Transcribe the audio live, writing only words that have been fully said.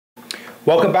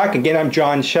Welcome back again. I'm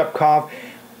John Shepkoff.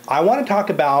 I want to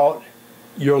talk about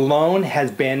your loan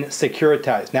has been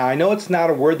securitized. Now I know it's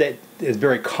not a word that is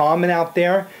very common out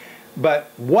there, but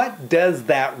what does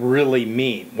that really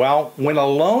mean? Well, when a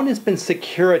loan has been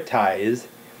securitized,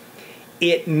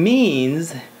 it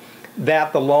means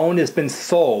that the loan has been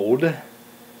sold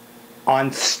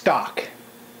on stock.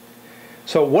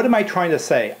 So what am I trying to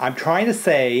say? I'm trying to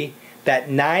say that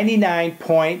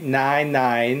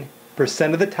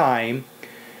 99.99% of the time,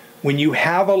 when you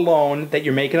have a loan that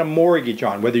you're making a mortgage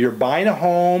on, whether you're buying a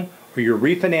home or you're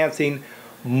refinancing,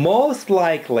 most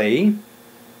likely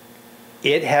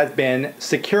it has been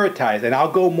securitized. And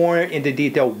I'll go more into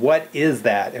detail what is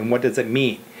that and what does it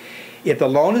mean. If the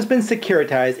loan has been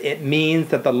securitized, it means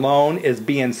that the loan is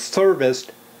being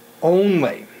serviced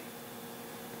only.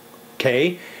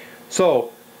 Okay?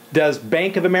 So, does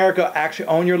Bank of America actually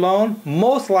own your loan?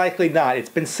 Most likely not. It's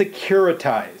been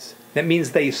securitized. That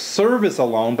means they service a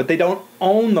loan, but they don't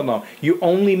own the loan. You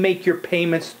only make your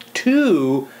payments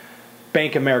to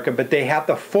Bank of America, but they have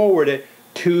to forward it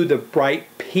to the right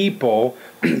people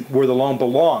where the loan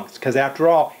belongs. Because after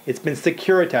all, it's been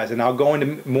securitized, and I'll go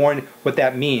into more in what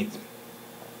that means.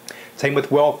 Same with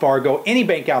Wells Fargo, any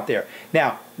bank out there.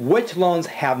 Now, which loans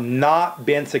have not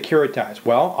been securitized?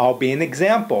 Well, I'll be an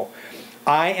example.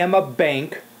 I am a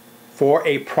bank for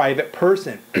a private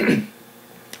person.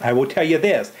 I will tell you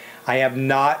this. I have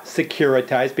not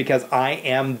securitized because I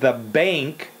am the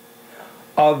bank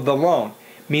of the loan.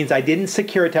 Means I didn't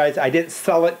securitize, I didn't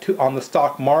sell it on the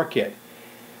stock market.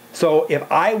 So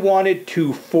if I wanted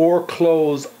to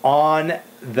foreclose on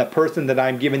the person that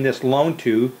I'm giving this loan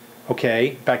to, okay,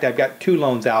 in fact I've got 2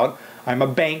 loans out, I'm a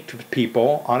bank to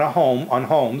people on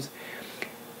homes,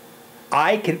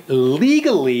 I can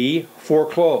legally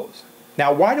foreclose.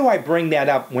 Now, why do I bring that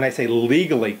up when I say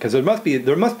legally? Because there must be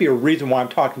a reason why I'm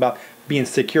talking about being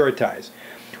securitized.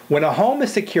 When a home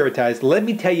is securitized, let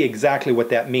me tell you exactly what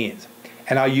that means.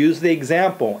 And I'll use the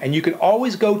example. And you can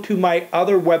always go to my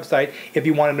other website if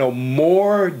you want to know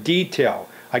more detail.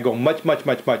 I go much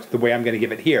the way I'm going to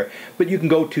give it here. But you can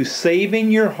go to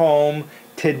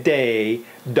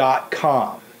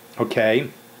savingyourhometoday.com. Okay?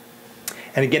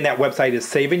 And again, that website is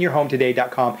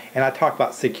savingyourhometoday.com, and I talk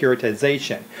about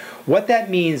securitization. What that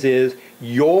means is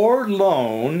your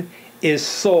loan is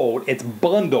sold, it's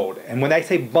bundled. And when I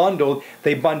say bundled,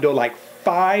 they bundle like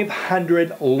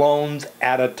 500 loans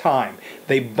at a time.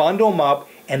 They bundle them up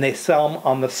and they sell them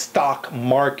on the stock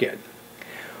market.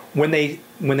 When they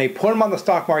put them on the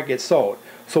stock market, it's sold.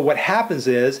 So what happens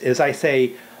is I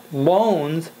say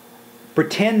loans,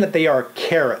 pretend that they are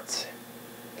carrots.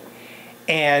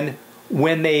 And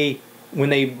when they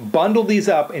bundle these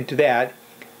up into that,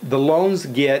 the loans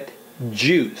get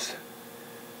juice.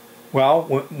 Well,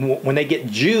 when they get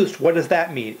juiced, what does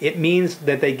that mean? It means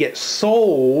that they get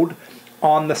sold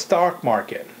on the stock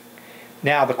market.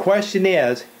 Now the question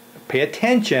is, pay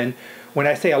attention, when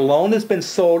I say a loan has been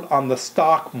sold on the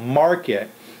stock market,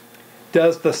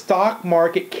 does the stock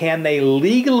market, can they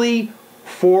legally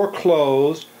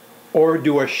foreclose or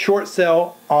do a short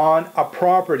sale on a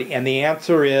property? And the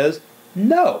answer is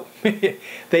no.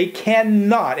 They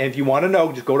cannot. And if you want to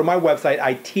know, just go to my website.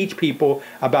 I teach people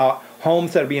about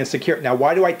homes that are being secured. Now,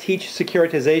 why do I teach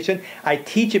securitization? I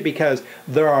teach it because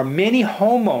there are many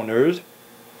homeowners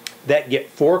that get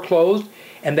foreclosed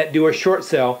and that do a short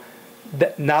sale,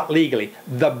 not legally.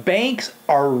 The banks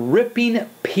are ripping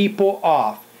people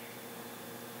off.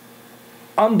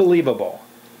 Unbelievable.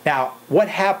 Now, what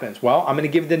happens? Well, I'm going to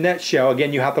give you the nutshell.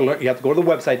 Again, you have to learn, you have to go to the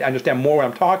website to understand more what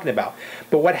I'm talking about.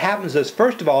 But what happens is,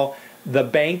 first of all, the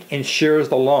bank insures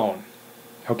the loan.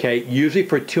 Okay, usually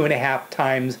for 2.5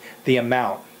 times the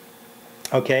amount.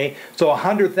 Okay, so a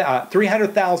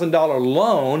 $300,000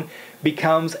 loan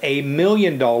becomes $1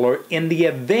 million in the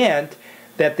event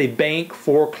that the bank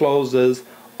forecloses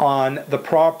on the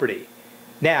property.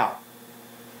 Now,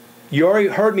 you already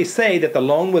heard me say that the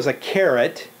loan was a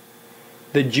carrot.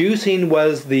 The juicing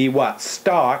was the what?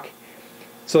 Stock.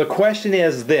 So the question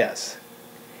is this: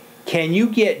 can you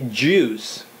get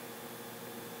juice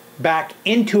back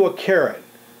into a carrot?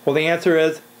 Well, the answer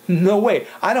is no way.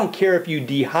 I don't care if you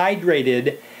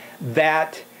dehydrated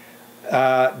that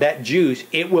juice,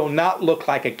 it will not look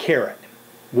like a carrot.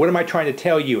 What am I trying to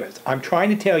tell you is, I'm trying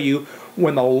to tell you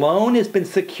when the loan has been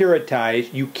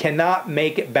securitized, you cannot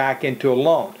make it back into a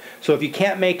loan. So if you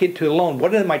can't make it to a loan,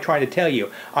 what am I trying to tell you?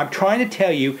 I'm trying to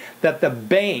tell you that the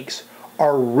banks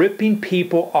are ripping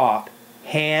people off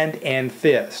hand and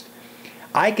fist.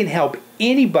 I can help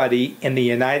anybody in the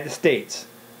United States,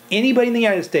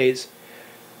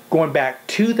 going back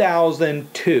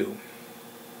 2002,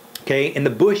 okay, in the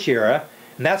Bush era,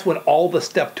 And that's when all the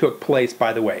stuff took place,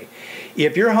 by the way.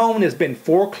 If your home has been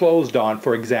foreclosed on,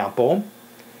 for example,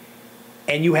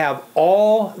 and you have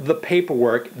all the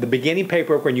paperwork, the beginning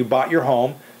paperwork when you bought your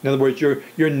home, in other words, your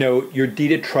note, your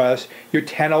deed of trust, your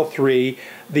 1003,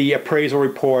 the appraisal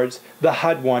reports, the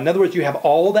HUD one. In other words, you have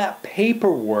all that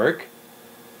paperwork,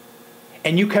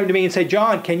 and you come to me and say,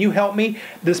 John, can you help me?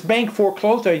 This bank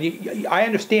foreclosed on you. I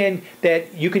understand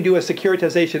that you can do a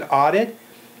securitization audit,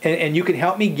 and you can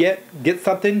help me get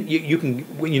something. You can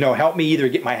help me either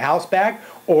get my house back,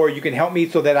 or you can help me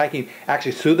so that I can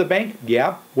actually sue the bank.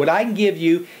 Yeah. What I can give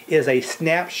you is a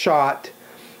snapshot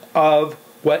of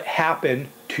what happened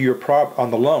to your on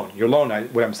the loan, your loan,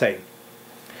 what I'm saying.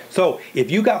 So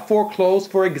if you got foreclosed,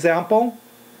 for example,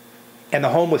 and the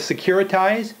home was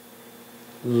securitized,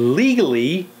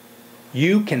 legally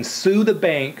you can sue the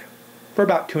bank for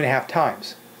about 2.5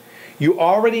 times. You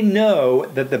already know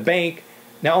that the bank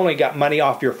not only got money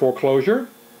off your foreclosure,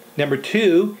 number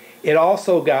two, it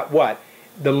also got what?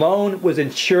 The loan was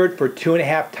insured for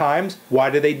 2.5 times.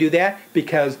 Why do they do that?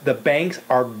 Because the banks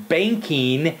are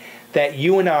banking that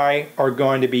you and I are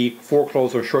going to be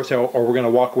foreclosed or short sale, or we're going to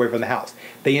walk away from the house.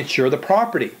 They insure the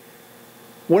property.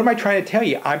 What am I trying to tell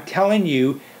you? I'm telling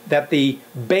you that the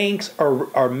banks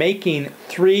are making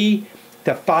 3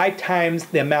 to 5 times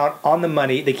the amount on the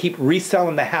money. They keep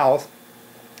reselling the house,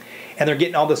 and they're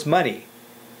getting all this money.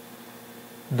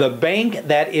 The bank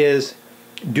that is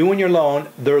doing your loan,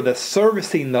 they're the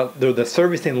servicing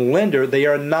lender. They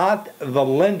are not the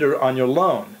lender on your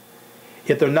loan.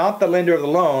 If they're not the lender of the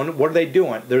loan, what are they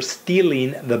doing? They're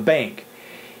stealing the bank.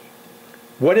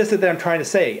 What is it that I'm trying to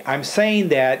say? I'm saying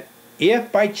that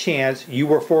if by chance you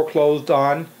were foreclosed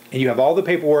on and you have all the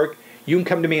paperwork, you can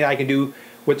come to me and I can do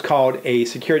what's called a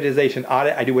securitization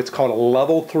audit. I do what's called a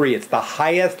level 3. It's the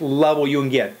highest level you can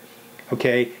get.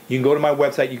 Okay, you can go to my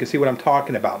website, you can see what I'm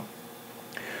talking about.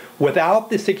 Without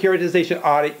the securitization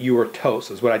audit, you are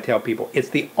toast, is what I tell people. It's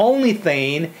the only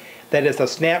thing that is a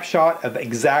snapshot of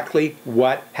exactly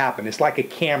what happened. It's like a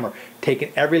camera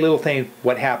taking every little thing,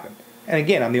 what happened. And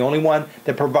again, I'm the only one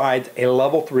that provides a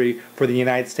level 3 for the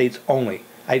United States only.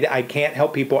 I can't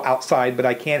help people outside, but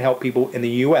I can help people in the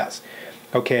U.S.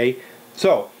 Okay,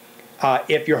 so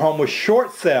if your home was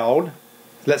short sold,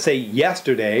 let's say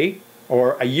yesterday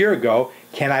or a year ago,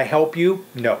 can I help you?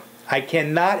 No. I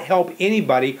cannot help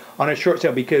anybody on a short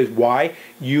sale because why?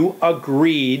 You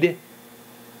agreed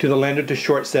to the lender to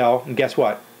short sell, and guess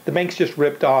what? The banks just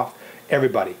ripped off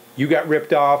everybody. You got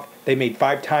ripped off, they made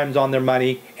 5 times on their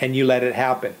money, and you let it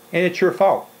happen. And it's your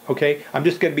fault, okay? I'm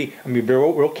just going to be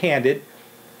real candid.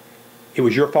 It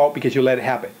was your fault because you let it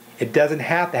happen. It doesn't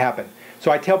have to happen. So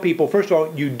I tell people, first of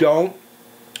all, you don't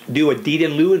do a deed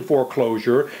in lieu in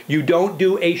foreclosure, you don't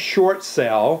do a short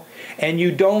sell, and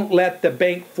you don't let the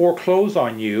bank foreclose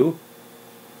on you,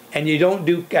 and you don't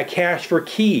do a cash for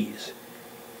keys.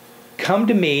 Come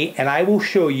to me and I will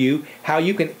show you how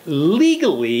you can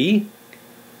legally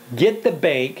get the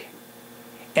bank,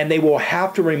 and they will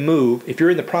have to remove, if you're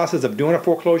in the process of doing a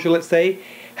foreclosure, let's say,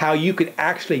 how you can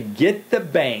actually get the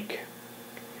bank.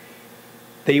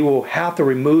 They will have to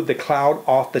remove the cloud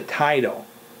off the title.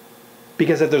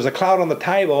 Because if there's a cloud on the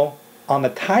title,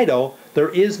 there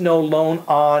is no loan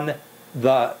on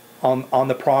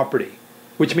the property,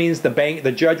 which means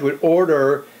the judge would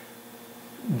order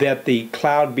that the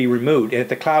cloud be removed. And if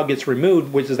the cloud gets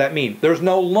removed, what does that mean? There's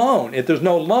no loan. If there's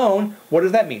no loan, what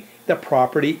does that mean? The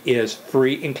property is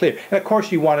free and clear. And of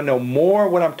course, you want to know more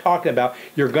what I'm talking about,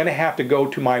 you're going to have to go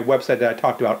to my website that I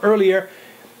talked about earlier,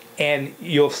 and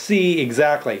you'll see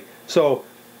exactly. So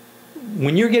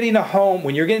when you're getting a home,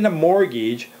 when you're getting a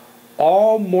mortgage,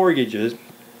 all mortgages,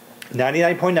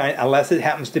 99.9, unless it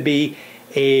happens to be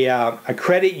a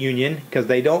credit union, because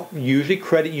they don't, usually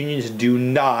credit unions do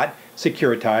not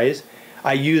securitize.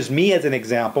 I use me as an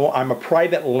example. I'm a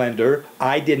private lender.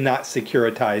 I did not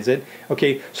securitize it.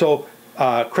 Okay, so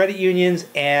credit unions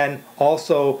and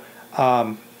also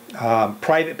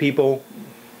private people,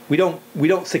 we don't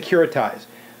securitize,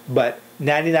 but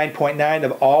 99.9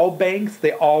 of all banks,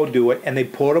 they all do it, and they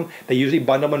put them, they usually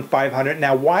bundle them in 500.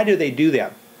 Now, why do they do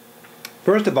that?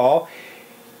 First of all,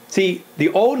 see, the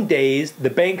olden days, the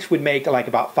banks would make like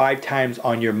about 5 times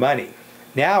on your money.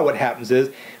 Now what happens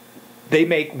is they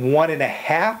make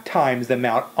 1.5 times the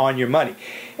amount on your money.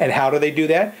 And how do they do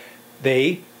that?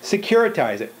 They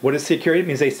securitize it. What is security? It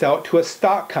means they sell it to a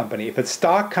stock company. If a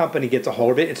stock company gets a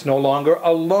hold of it, it's no longer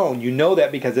a loan. You know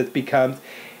that because it becomes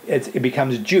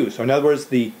juice. So in other words,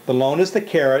 the loan is the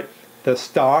carrot, the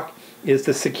stock is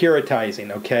the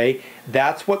securitizing, okay?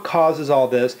 That's what causes all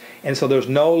this, and so there's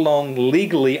no loan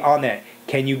legally on that.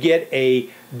 Can you get a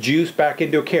juice back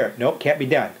into a carrot? Nope, can't be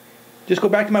done. just go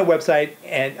back to my website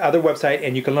and other website,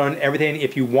 and you can learn everything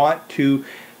if you want to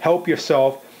help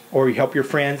yourself or you help your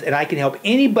friends. And I can help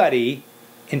anybody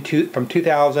from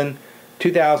 2000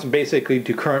 basically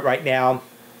to current right now,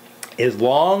 as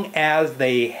long as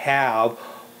they have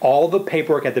all the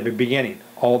paperwork at the beginning,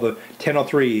 all the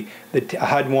 1003, the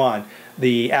HUD-1,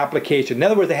 the application. In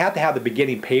other words, they have to have the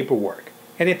beginning paperwork.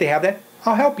 And if they have that,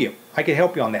 I'll help you. I can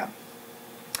help you on that.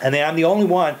 And then I'm the only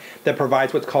one that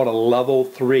provides what's called a level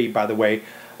 3, by the way,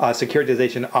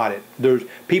 securitization audit. There's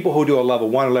people who do a level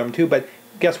 1 or level 2, but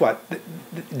guess what?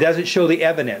 It doesn't show the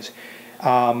evidence.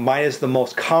 Mine is the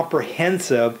most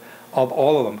comprehensive of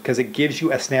all of them because it gives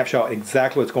you a snapshot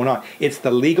exactly what's going on. It's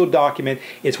the legal document.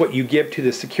 It's what you give to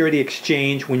the security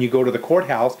exchange when you go to the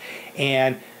courthouse,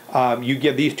 and you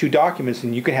give these two documents,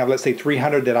 and you can have, let's say,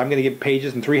 300 that I'm going to give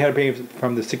pages and 300 pages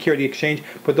from the security exchange.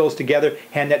 Put those together,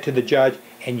 hand that to the judge,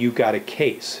 and you got a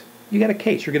case. You got a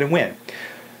case. You're going to win.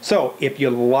 So if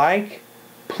you like,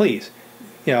 please,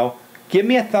 give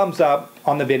me a thumbs up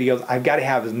on the videos. I've got to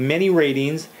have as many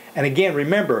ratings. And again,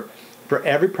 remember, for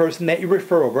every person that you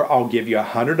refer over, I'll give you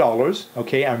 $100.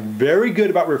 Okay, I'm very good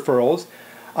about referrals,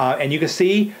 and you can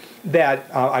see that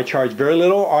I charge very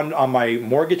little on my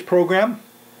mortgage program.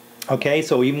 Okay,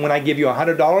 so even when I give you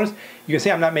 $100, you can see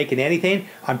I'm not making anything.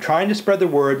 I'm trying to spread the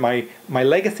word. My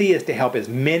legacy is to help as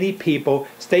many people.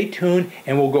 Stay tuned,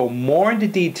 and we'll go more into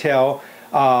detail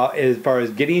as far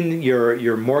as getting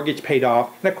your mortgage paid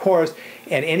off. And of course,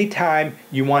 at any time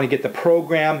you want to get the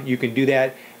program, you can do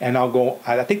that. And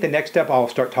I think the next step, I'll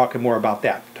start talking more about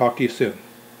that. Talk to you soon.